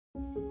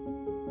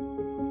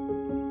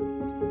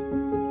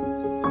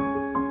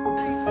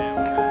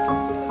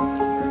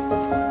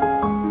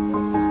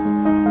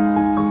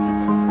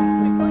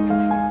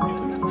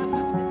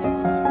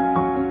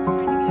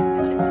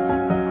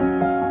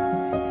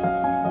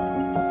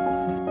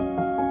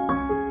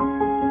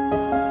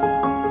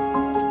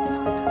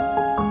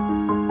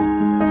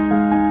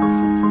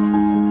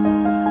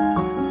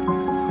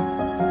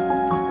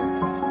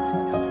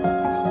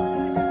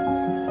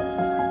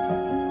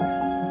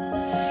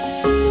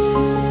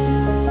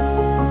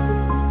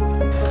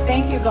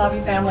you, Glawe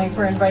family,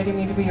 for inviting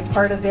me to be a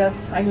part of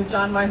this. I knew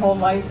Jon my whole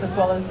life, as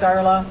well as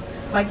Darla.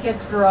 My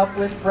kids grew up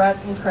with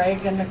Brett and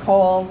Craig and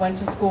Nicole, went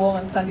to school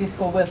and Sunday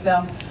school with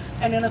them.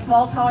 And in a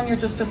small town, you're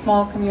just a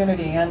small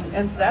community.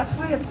 And that's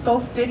why it's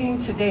so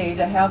fitting today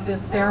to have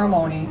this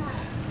ceremony,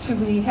 to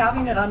be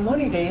having it on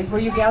Looney Days,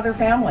 where you gather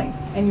family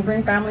and you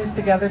bring families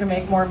together to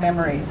make more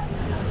memories.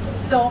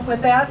 So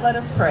with that, let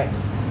us pray.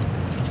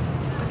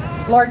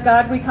 Lord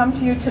God, we come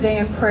to you today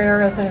in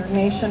prayer as our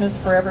nation is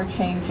forever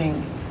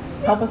changing.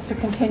 Help us to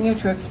continue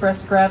to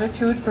express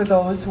gratitude for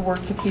those who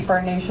work to keep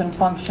our nation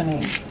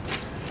functioning.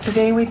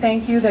 Today we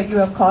thank you that you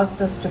have caused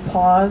us to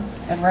pause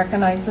and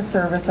recognize the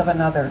service of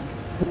another.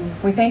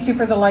 We thank you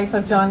for the life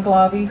of Jon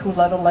Glawe, who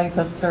led a life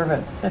of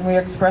service, and we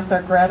express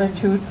our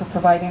gratitude for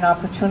providing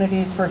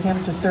opportunities for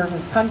him to serve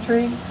his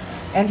country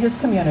and his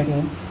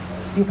community.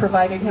 You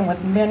provided him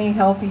with many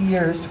healthy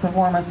years to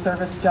perform a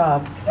service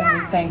job,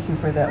 and we thank you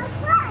for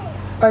this.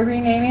 By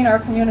renaming our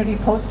community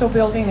postal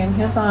building in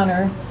his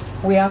honor,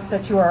 we ask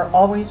that you are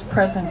always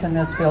present in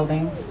this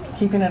building,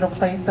 keeping it a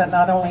place that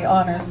not only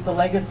honors the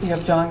legacy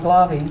of Jon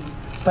Glawe,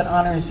 but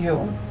honors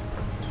you.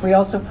 We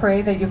also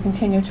pray that you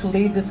continue to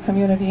lead this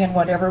community in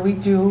whatever we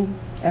do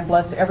and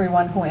bless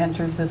everyone who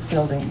enters this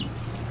building.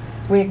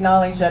 We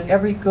acknowledge that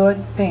every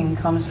good thing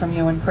comes from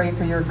you and pray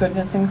for your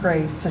goodness and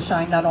grace to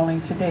shine not only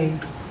today,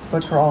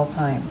 but for all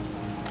time.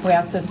 We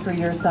ask this through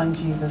your Son,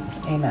 Jesus.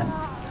 Amen.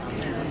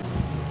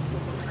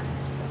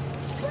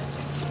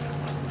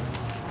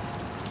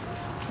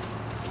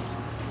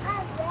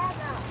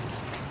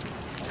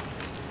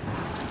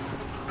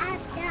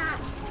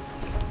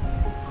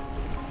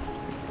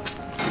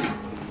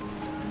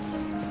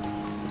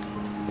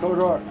 Go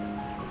dark.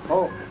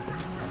 Oh.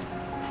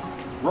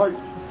 Right.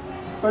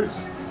 Face.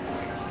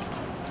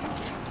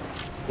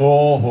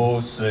 Oh,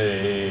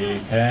 say,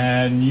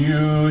 can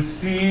you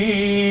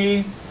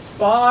see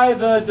by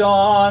the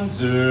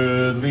dawn's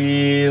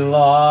early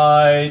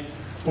light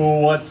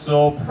what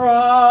so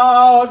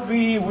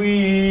proudly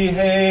we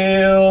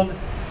hailed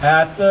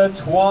at the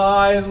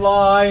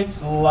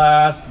twilight's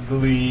last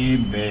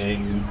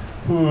gleaming,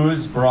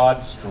 whose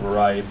broad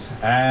stripes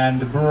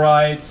and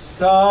bright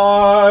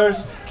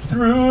stars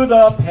through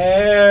the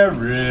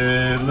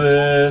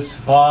perilous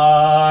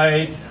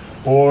fight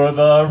o'er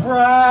the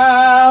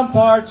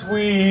ramparts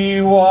we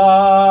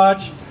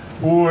watched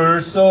were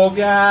so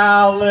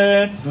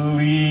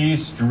gallantly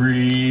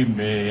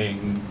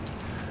streaming,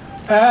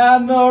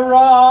 and the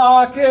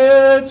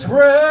rocket's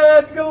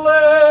red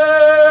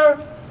glare,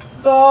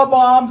 the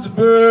bombs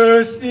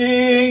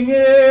bursting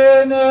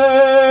in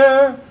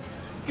air,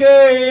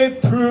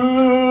 gave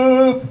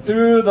proof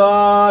through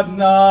the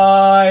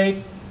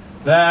night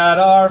that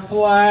our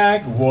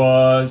flag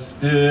was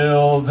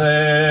still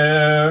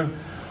there.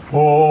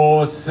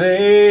 Oh,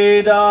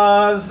 say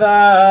does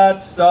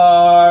that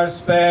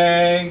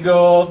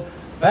star-spangled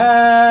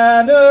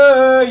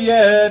banner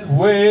yet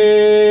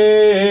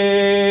wave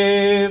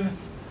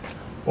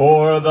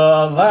o'er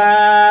the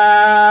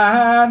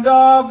land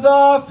of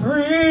the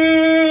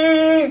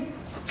free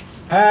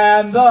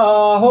and the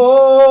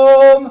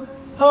home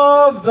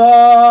of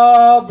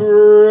the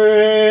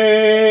brave.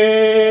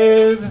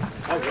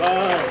 All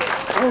right.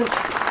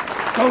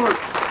 Forward.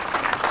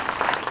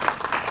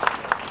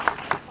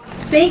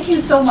 Thank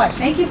you so much.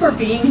 Thank you for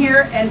being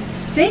here, and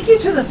thank you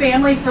to the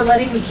family for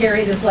letting me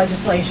carry this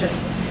legislation,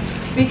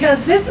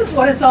 because this is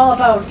what it's all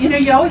about. You know,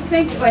 you always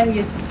think, when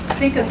you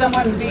think of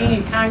someone being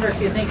in Congress,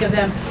 you think of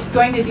them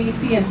going to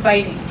DC and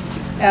fighting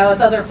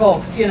with other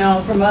folks, you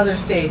know, from other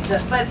states,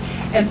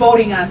 and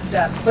voting on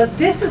stuff. But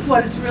this is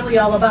what it's really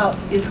all about,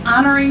 is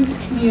honoring the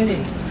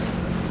community.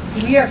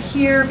 We are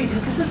here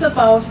because this is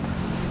about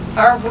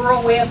our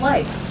rural way of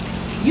life.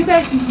 You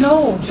guys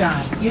know Jon.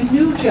 You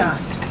knew Jon.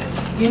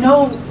 You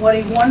know what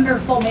a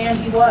wonderful man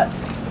he was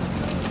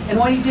and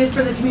what he did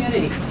for the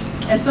community.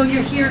 And so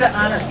you're here to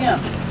honor him.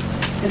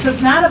 And so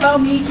it's not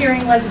about me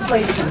carrying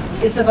legislation.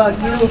 It's about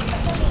you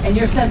and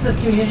your sense of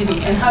community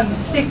and how you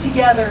stick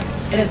together.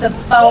 And it's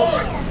about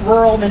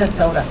rural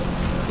Minnesota.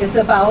 It's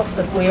about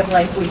the way of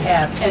life we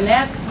have. And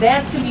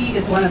that to me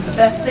is one of the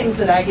best things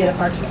that I get to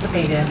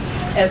participate in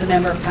as a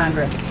member of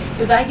Congress,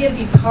 because I get to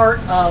be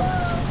part of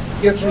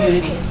your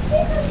community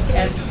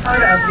and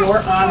part of your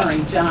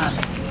honoring Jon.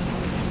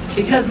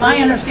 Because my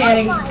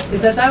understanding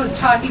is, as I was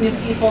talking to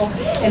people,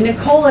 and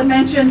Nicole had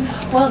mentioned,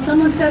 well,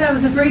 someone said I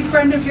was a great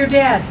friend of your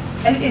dad.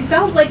 And it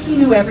sounds like he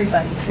knew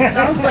everybody. It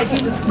sounds like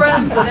he was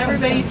friends with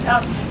everybody.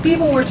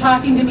 People were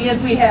talking to me as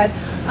we had,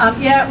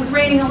 yeah, it was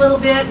raining a little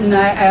bit, and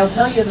I'll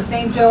tell you the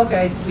same joke.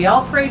 We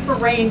all prayed for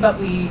rain, but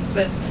we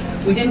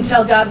didn't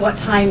tell God what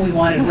time we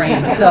wanted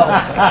rain. So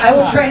I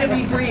will try to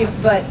be brief,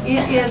 but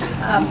it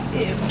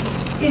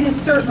is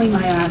certainly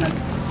my honor,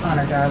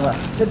 Darla,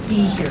 to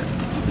be here,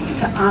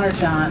 to honor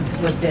Jon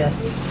with this,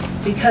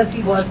 because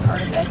he was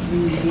part of that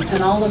community,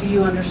 and all of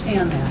you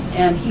understand that.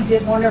 And he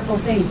did wonderful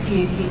things.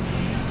 He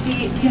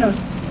you know,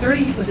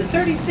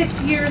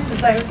 36 years,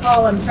 as I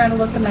recall, I'm trying to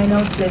look at my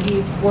notes, that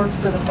he worked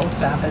for the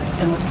post office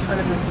and was part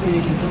of this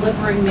community,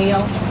 delivering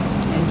mail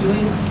and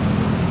doing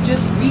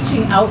just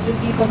reaching out to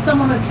people.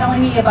 Someone was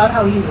telling me about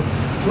how he would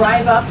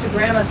drive up to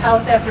Grandma's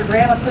house after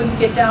Grandma couldn't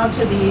get down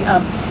to the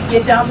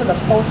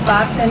post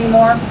box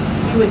anymore.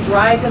 He would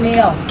drive the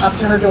mail up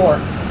to her door.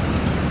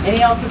 And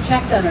he also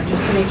checked on her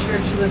just to make sure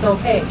she was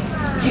okay.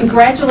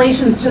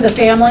 Congratulations to the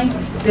family.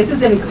 This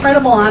is an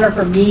incredible honor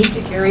for me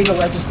to carry the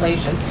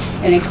legislation.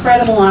 An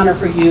incredible honor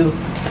for you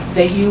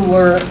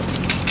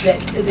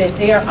that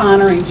they are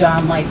honoring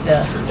Jon like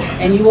this.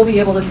 And you will be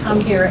able to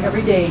come here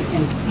every day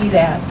and see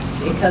that,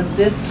 because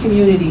this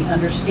community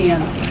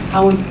understands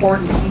how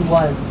important he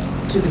was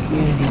to the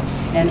community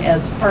and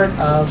as part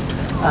of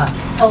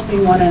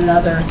helping one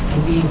another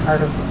and being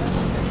part of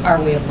our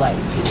way of life.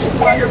 It's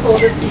wonderful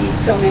to see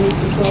so many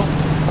people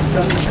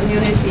from the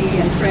community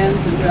and friends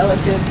and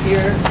relatives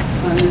here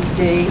on this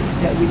day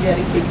that we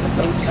dedicate the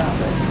post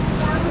office.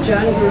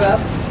 Jon grew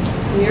up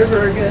near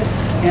Vergas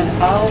and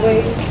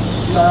always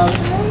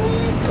loved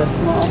the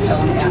small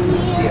town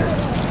atmosphere.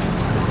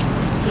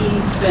 He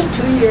spent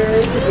 2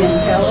 years in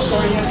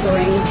California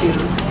going to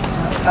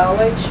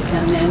college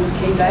and then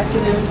came back to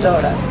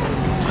Minnesota.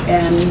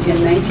 And in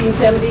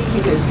 1970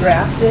 he was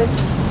drafted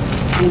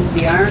into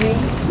the Army.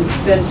 He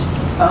spent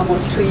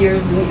almost 2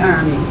 years in the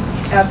Army.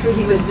 After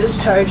he was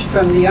discharged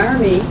from the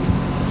Army,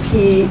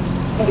 he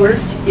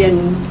worked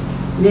in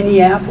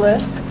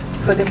Minneapolis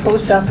for the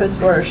post office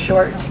for a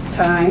short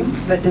time,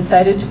 but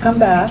decided to come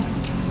back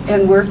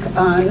and work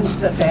on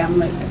the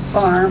family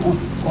farm,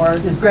 or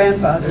his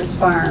grandfather's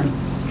farm.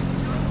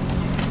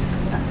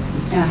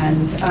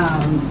 And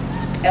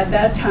at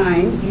that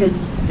time, his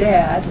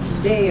dad,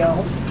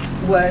 Dale,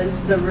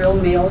 was the real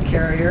mail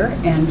carrier,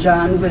 and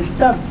Jon would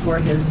sub for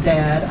his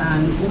dad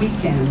on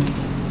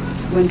weekends.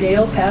 When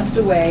Dale passed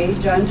away,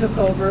 Jon took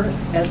over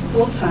as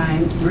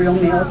full-time real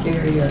mail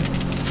carrier.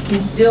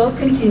 He still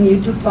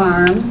continued to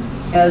farm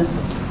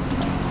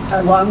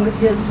along with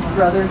his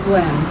brother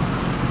Glenn.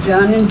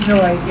 Jon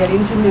enjoyed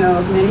getting to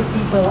know many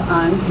people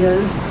on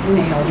his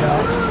mail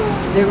route.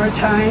 There were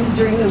times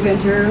during the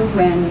winter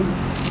when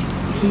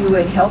he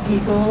would help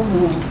people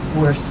who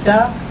were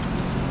stuck.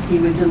 He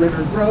would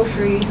deliver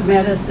groceries,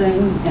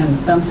 medicine, and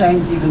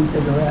sometimes even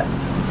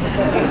cigarettes.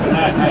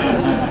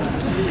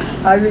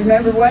 I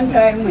remember one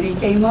time when he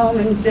came home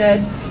and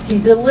said he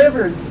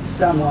delivered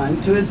someone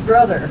to his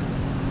brother.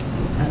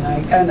 And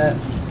I kind of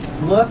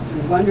looked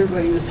and wondered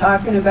what he was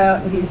talking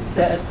about, and he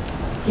said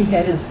he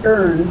had his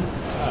urn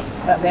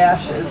of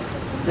ashes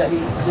that he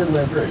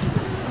delivered.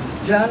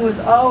 Jon was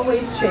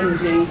always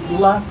changing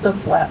lots of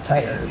flat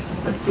tires.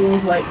 It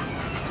seems like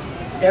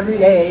every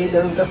day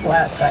there was a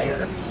flat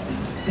tire.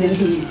 And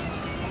he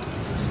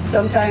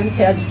sometimes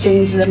had to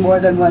change them more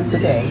than once a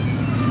day.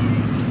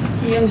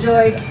 He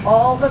enjoyed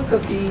all the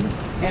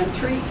cookies and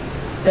treats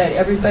that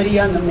everybody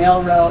on the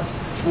mail route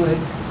would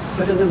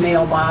put in the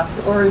mailbox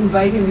or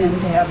invite him in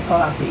to have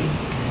coffee.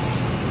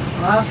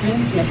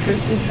 Often at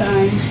Christmas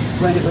time,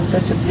 when it was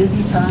such a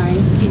busy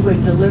time, he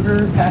would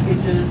deliver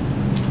packages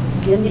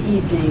in the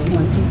evening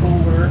when people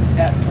were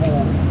at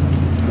home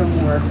from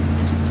work.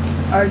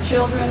 Our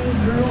children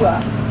grew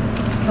up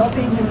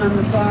helping him on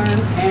the farm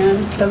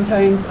and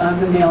sometimes on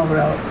the mail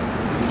route.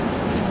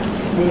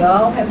 They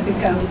all have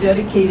become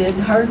dedicated,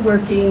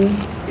 hardworking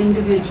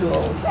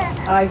individuals.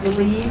 I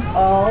believe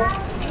all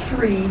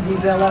three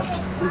developed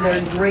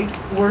their great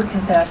work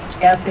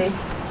ethic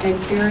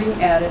and caring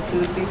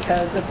attitude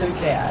because of their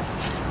dad.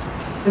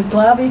 The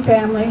Glawe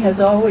family has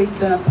always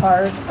been a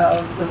part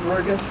of the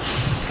Vergas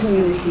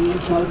community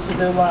most of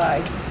their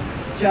lives.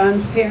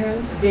 Jon's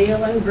parents,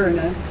 Dale and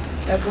Vergas,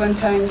 at one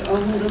time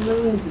owned the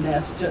Loon's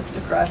Nest just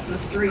across the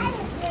street.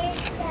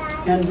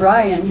 And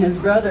Brian, his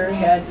brother,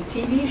 had a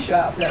TV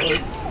shop that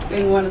was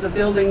in one of the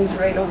buildings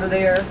right over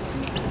there.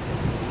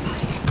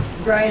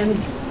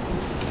 Jon's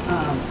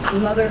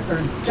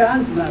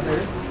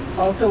mother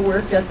also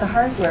worked at the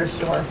hardware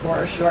store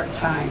for a short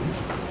time.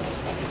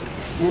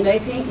 And I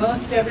think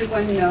most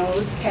everyone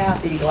knows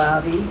Kathy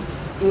Glawe,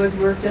 who has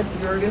worked at the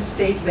Vergas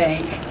State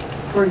Bank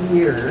for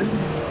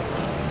years.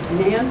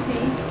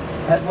 Nancy,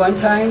 at one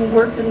time,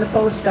 worked in the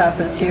post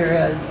office here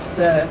as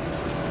the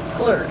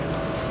clerk,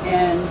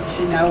 and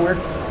she now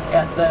works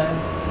at the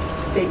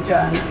St.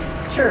 John's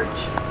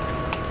Church.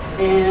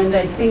 And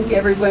I think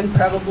everyone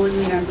probably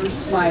remembers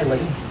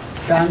Smiley,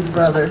 Jon's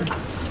brother.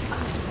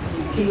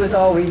 He was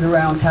always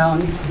around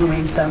town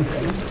doing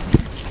something.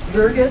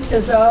 Vergas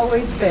has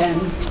always been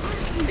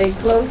a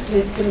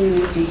close-knit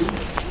community.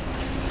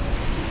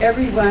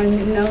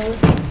 Everyone knows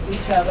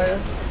each other,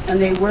 and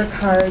they work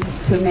hard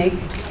to make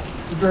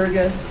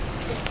Vergas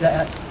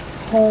that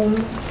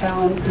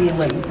hometown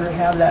feeling, or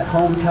have that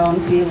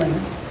hometown feeling.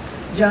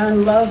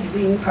 Jon loved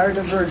being part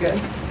of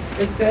Vergas,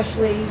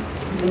 especially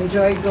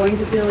enjoyed going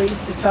to Billy's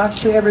to talk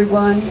to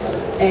everyone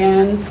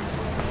and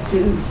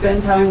to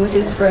spend time with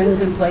his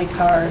friends and play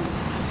cards.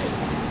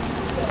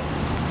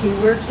 He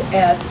worked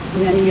at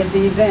many of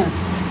the events.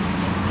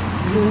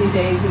 Looney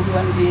Days was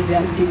one of the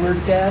events he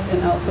worked at,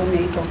 and also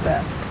Maple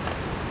Fest.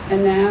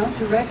 And now,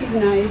 to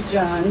recognize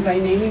Jon by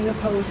naming the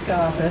post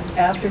office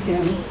after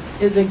him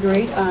is a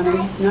great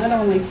honor, not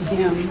only to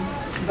him,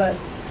 but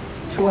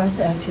to us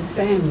as his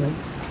family.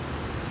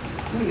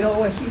 We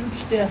owe a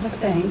huge debt of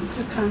thanks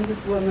to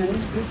Congresswoman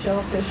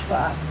Michelle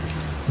Fischbach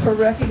for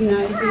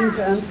recognizing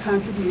John's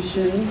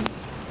contribution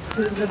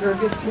to the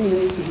Vergas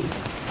community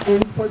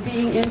and for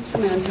being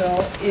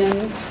instrumental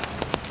in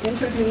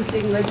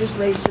introducing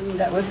legislation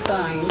that was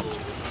signed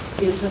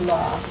into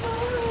law.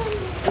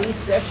 We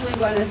especially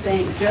want to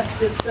thank Jeff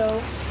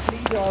Sitzo, Lee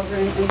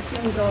Dahlgren, and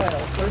Kim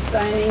Doyle for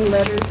signing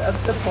letters of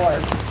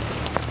support.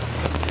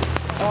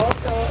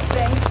 Also,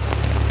 thanks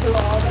to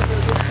all the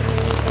Vergas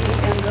community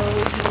and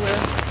those who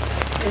were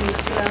in the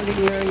surrounding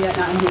area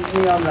and on his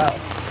railroad.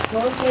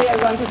 Mostly, I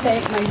want to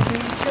thank my 3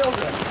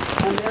 children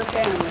and their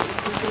families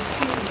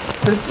who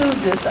pursued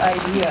this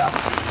idea.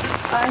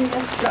 I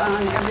miss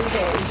John every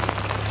day.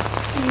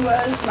 He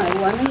was my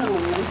one and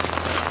only,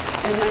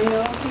 and I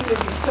know he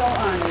would be so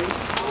honored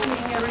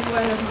seeing every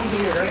one of you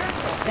here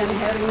and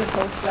having the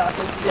post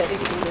office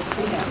dedicated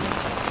to him.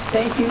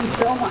 Thank you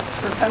so much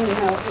for coming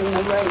out in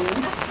the rain,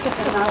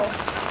 and I'll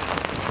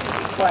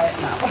be quiet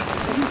now.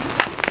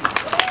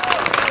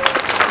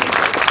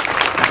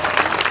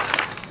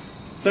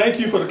 Thank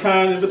you for the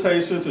kind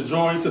invitation to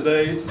join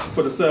today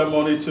for the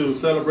ceremony to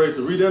celebrate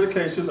the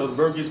rededication of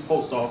the Vergas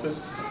Post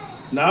Office,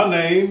 now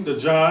named the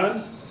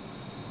Jon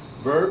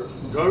Glawe.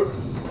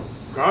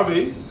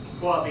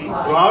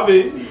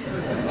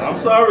 I'm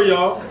sorry,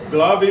 y'all.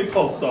 Glawe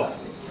Post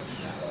Office.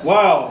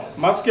 While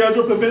my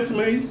schedule prevents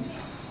me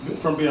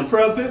from being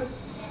present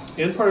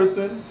in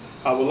person,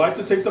 I would like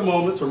to take the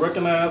moment to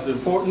recognize the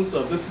importance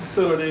of this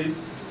facility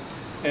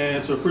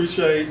and to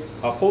appreciate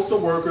our postal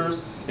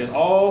workers and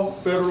all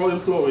federal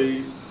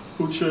employees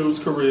who choose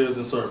careers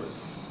in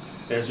service.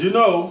 As you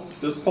know,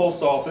 this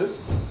post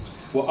office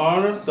will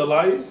honor the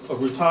life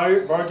of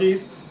retired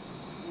Vergas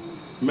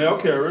mail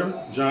carrier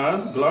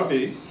Jon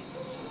Glawe,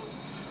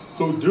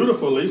 who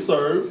dutifully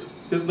served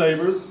his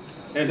neighbors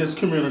and his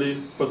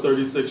community for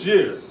 36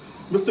 years.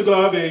 Mr.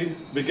 Glawe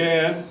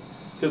began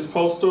his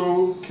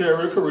postal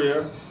carrier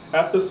career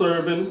after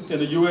serving in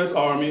the U.S.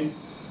 Army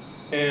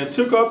and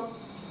took up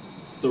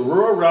the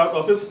rural route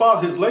of his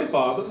late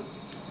father.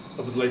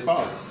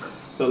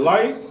 The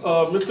life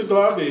of Mr.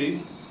 Glawe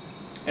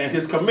and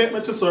his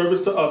commitment to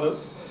service to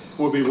others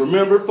will be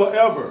remembered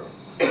forever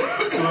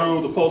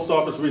through the post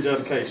office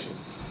rededication.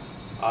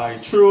 I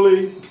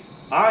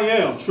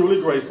am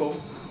truly grateful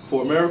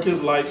for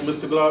Americans like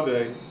Mr.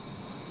 Glawe,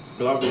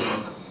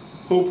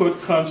 who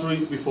put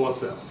country before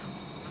self.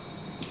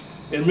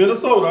 In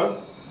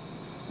Minnesota,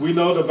 we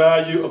know the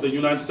value of the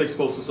United States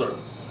Postal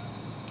Service,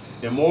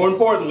 and more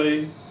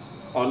importantly,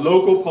 our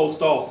local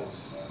post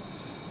office.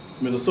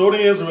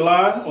 Minnesotans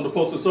rely on the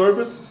Postal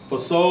Service for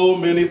so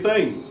many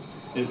things,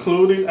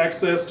 including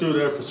access to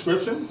their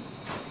prescriptions,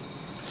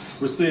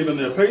 receiving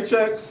their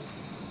paychecks,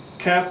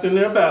 casting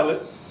their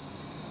ballots,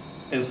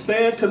 and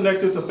staying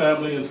connected to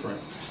family and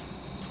friends.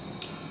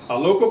 Our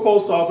local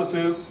post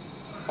offices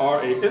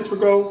are an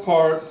integral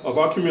part of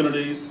our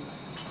communities,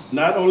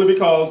 not only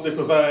because they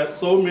provide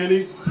so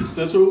many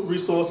essential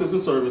resources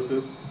and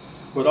services,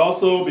 but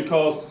also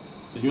because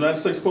the United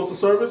States Postal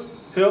Service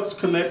helps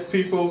connect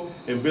people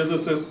and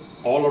businesses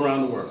all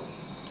around the world.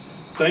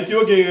 Thank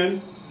you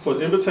again for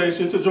the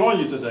invitation to join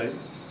you today.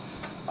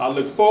 I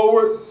look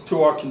forward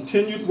to our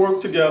continued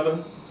work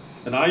together,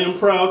 and I am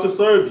proud to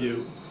serve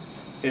you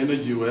in the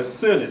U.S.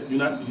 Senate,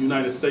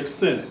 United States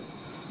Senate.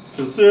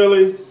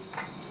 Sincerely,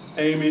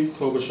 Amy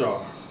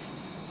Klobuchar,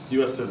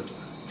 U.S. Senator.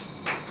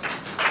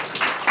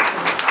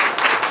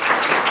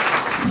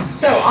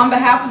 So, on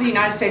behalf of the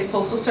United States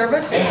Postal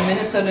Service and the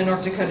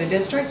Minnesota-North Dakota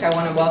District, I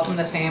want to welcome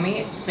the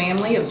family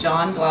of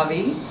Jon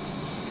Glawe,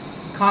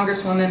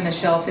 Congresswoman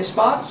Michelle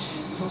Fischbach,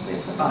 hopefully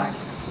it's a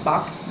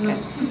Bach, okay.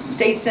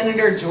 State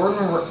Senator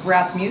Jordan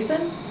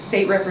Rasmussen,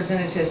 State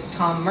Representative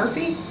Tom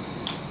Murphy,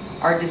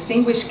 our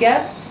distinguished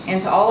guests, and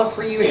to all of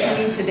you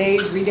attending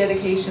today's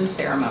rededication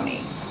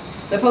ceremony.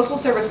 The Postal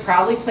Service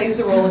proudly plays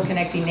the role of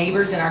connecting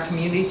neighbors in our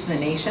community to the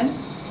nation.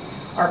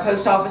 Our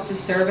post offices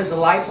serve as a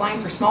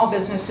lifeline for small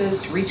businesses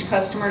to reach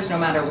customers no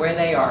matter where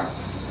they are.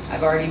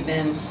 I've already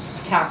been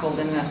tackled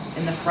in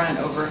the front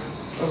over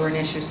an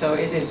issue, so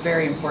it is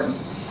very important.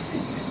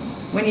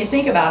 When you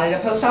think about it, a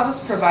post office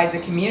provides a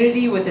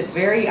community with its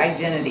very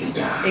identity.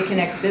 It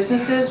connects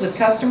businesses with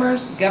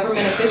customers,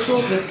 government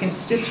officials with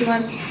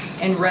constituents,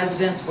 and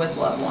residents with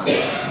loved ones.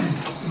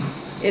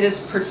 It is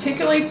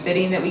particularly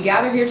fitting that we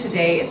gather here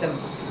today at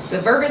the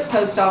Vergas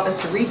Post Office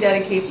to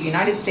rededicate the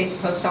United States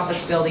Post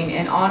Office building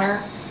in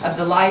honor of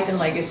the life and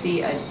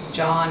legacy of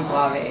Jon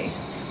Glawe.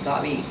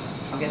 I'll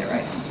get it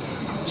right.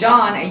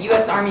 Jon, a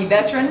U.S. Army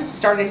veteran,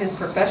 started his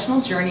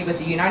professional journey with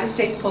the United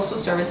States Postal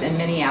Service in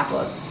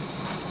Minneapolis.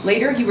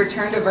 Later, he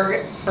returned to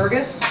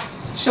Vergas,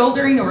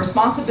 shouldering the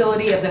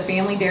responsibility of the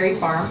family dairy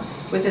farm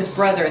with his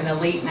brother in the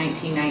late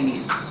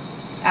 1990s.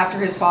 After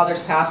his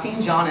father's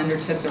passing, Jon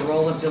undertook the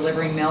role of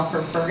delivering mail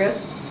for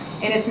Vergas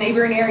and its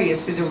neighboring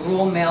areas through the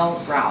rural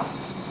mail route.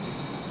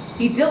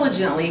 He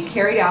diligently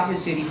carried out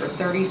his duty for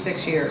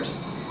 36 years,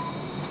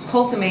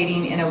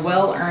 culminating in a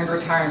well-earned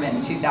retirement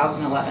in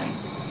 2011.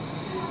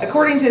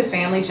 According to his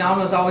family, John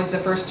was always the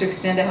first to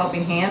extend a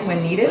helping hand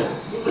when needed,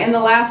 and the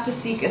last to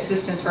seek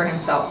assistance for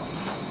himself.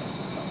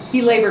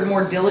 He labored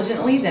more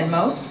diligently than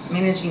most,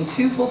 managing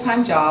 2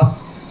 full-time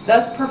jobs,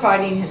 thus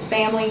providing his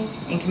family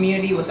and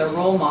community with a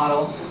role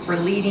model for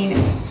leading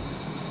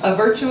a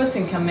virtuous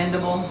and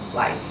commendable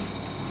life.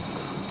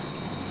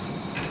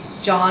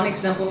 John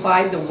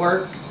exemplified the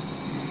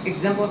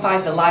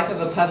life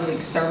of a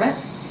public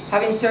servant,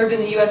 having served in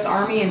the U.S.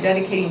 Army and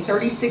dedicating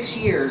 36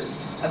 years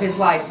of his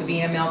life to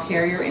being a mail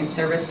carrier in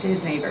service to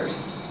his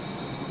neighbors.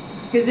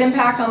 His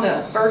impact on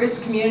the Vergas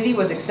community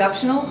was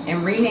exceptional,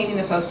 and renaming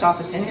the post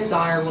office in his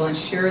honor will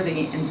ensure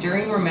the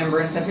enduring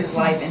remembrance of his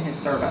life and his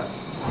service.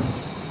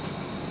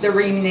 The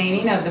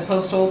renaming of the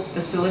postal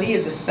facility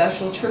is a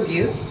special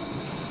tribute.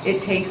 It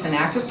takes an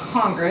act of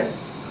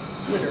Congress,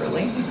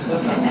 literally,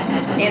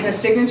 and the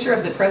signature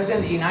of the President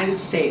of the United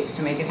States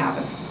to make it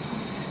happen.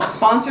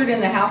 Sponsored in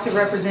the House of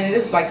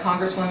Representatives by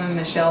Congresswoman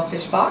Michelle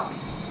Fischbach,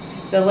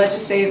 the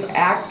legislative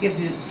act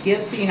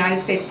gives the United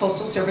States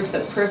Postal Service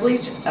the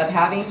privilege of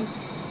having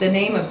the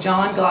name of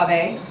Jon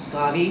Glawe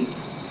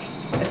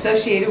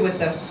associated with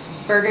the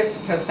Vergas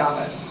Post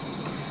Office.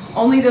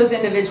 Only those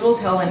individuals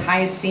held in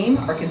high esteem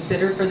are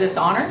considered for this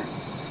honor.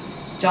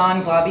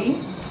 Jon Glawe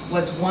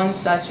was one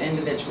such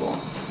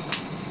individual.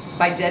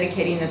 By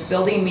dedicating this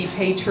building, we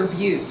pay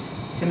tribute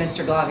to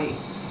Mr. Glawe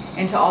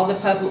and to all the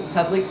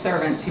public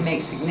servants who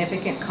make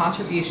significant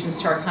contributions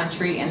to our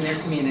country and their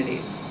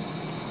communities.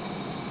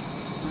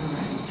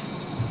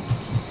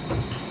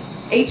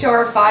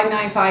 H.R.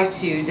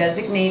 5952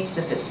 designates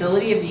the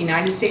facility of the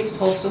United States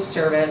Postal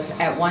Service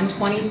at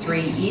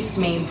 123 East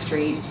Main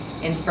Street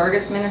in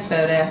Vergas,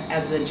 Minnesota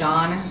as the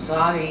Jon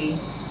Glawe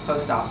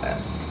Post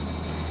Office.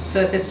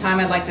 So at this time,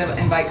 I'd like to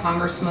invite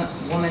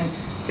Congresswoman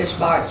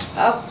Fischbach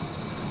up,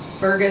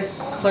 Vergas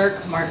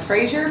Clerk Mark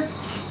Frazier,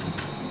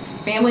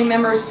 family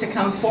members to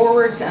come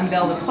forward to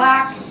unveil the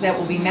plaque that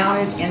will be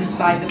mounted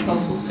inside the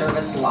Postal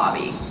Service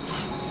lobby.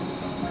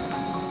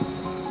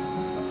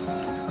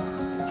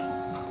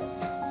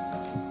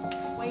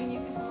 Wayne, you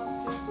can come up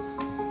too.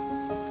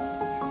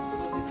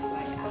 We'll do the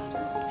flag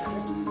after.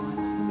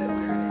 But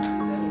we're going to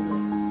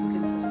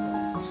do the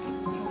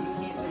you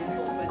can't just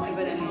hold, but I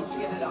will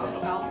get it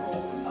off. I'll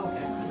hold.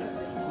 Okay.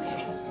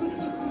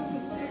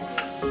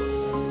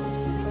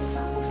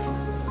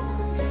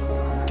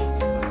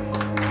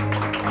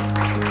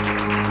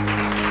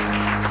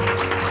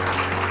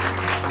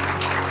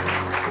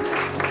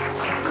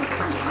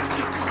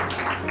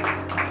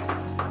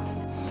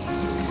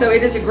 So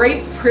it is a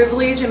great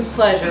privilege and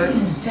pleasure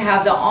to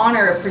have the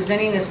honor of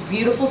presenting this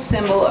beautiful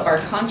symbol of our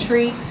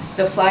country,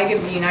 the flag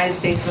of the United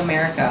States of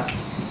America,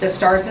 the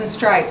Stars and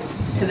Stripes,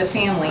 to the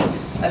family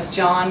of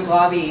Jon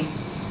Glawe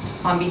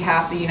on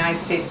behalf of the United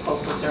States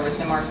Postal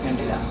Service. And Mark's going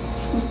to do that.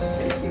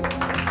 Thank you.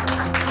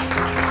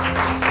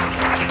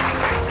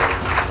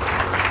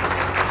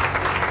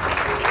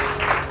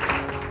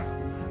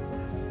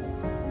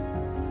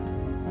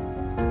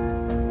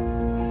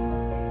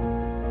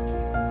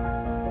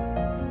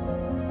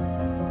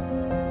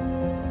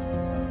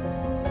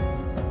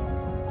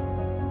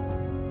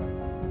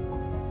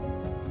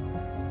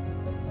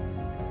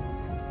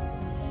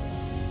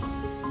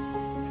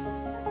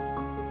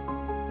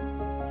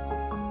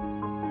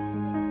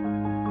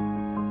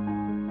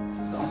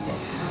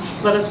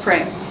 Let us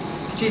pray.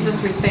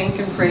 Jesus, we thank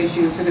and praise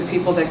you for the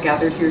people that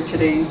gathered here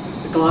today,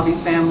 the Glawe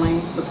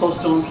family, the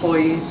postal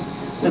employees,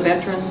 the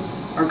veterans,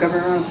 our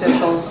government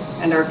officials,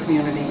 and our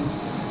community.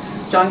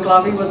 Jon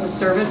Glawe was a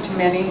servant to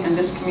many in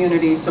this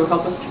community, so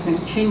help us to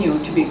continue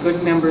to be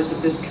good members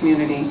of this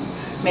community,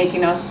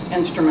 making us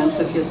instruments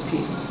of his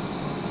peace.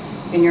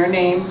 In your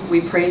name, we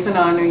praise and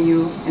honor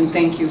you and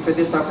thank you for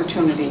this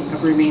opportunity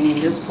of remaining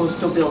this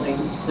postal building,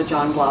 the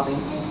Jon Glawe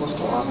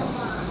Postal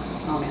Office.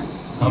 Amen.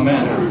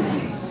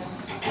 Amen.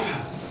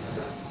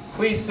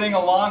 Please sing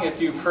along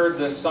if you've heard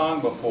this song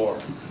before.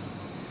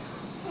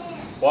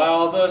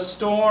 While the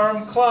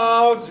storm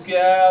clouds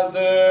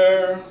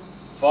gather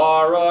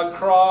far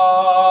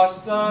across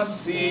the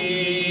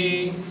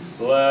sea,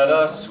 let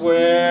us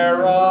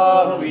swear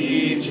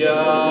allegiance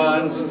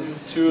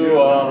to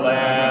a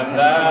land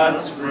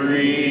that's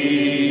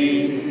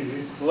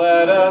free.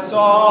 Let us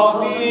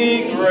all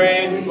be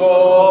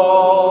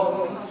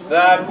grateful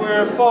that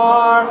we're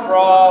far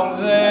from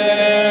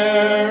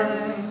there,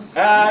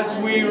 as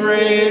we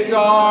raise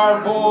our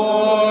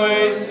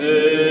voices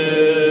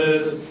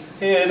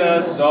in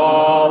a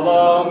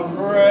solemn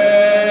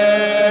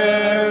prayer.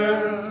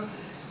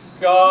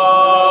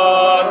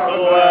 God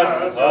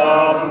bless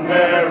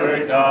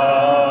America,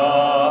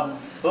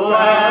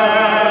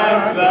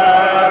 land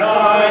that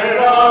I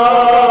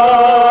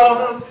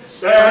love.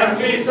 Stand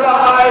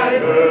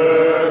beside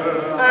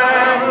her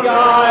and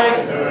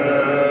guide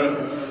her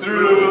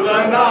through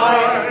the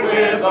night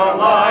with a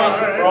light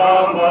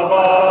from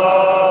above.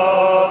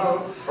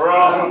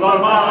 From the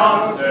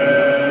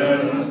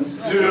mountains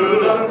to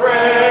the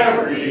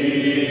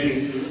prairies,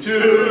 to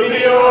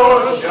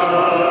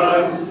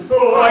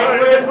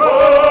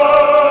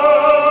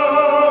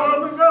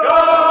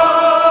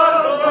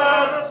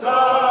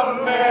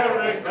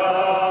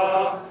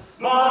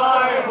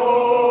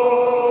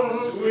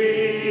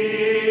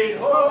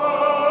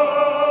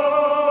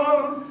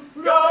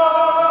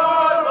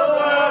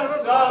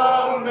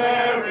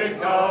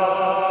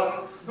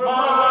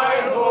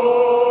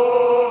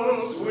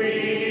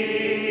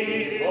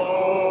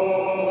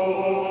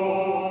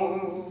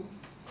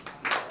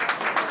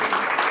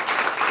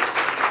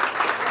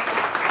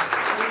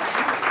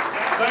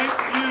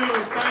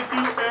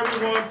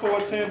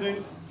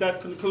that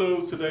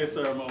concludes today's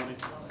ceremony.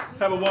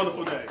 Have a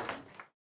wonderful day.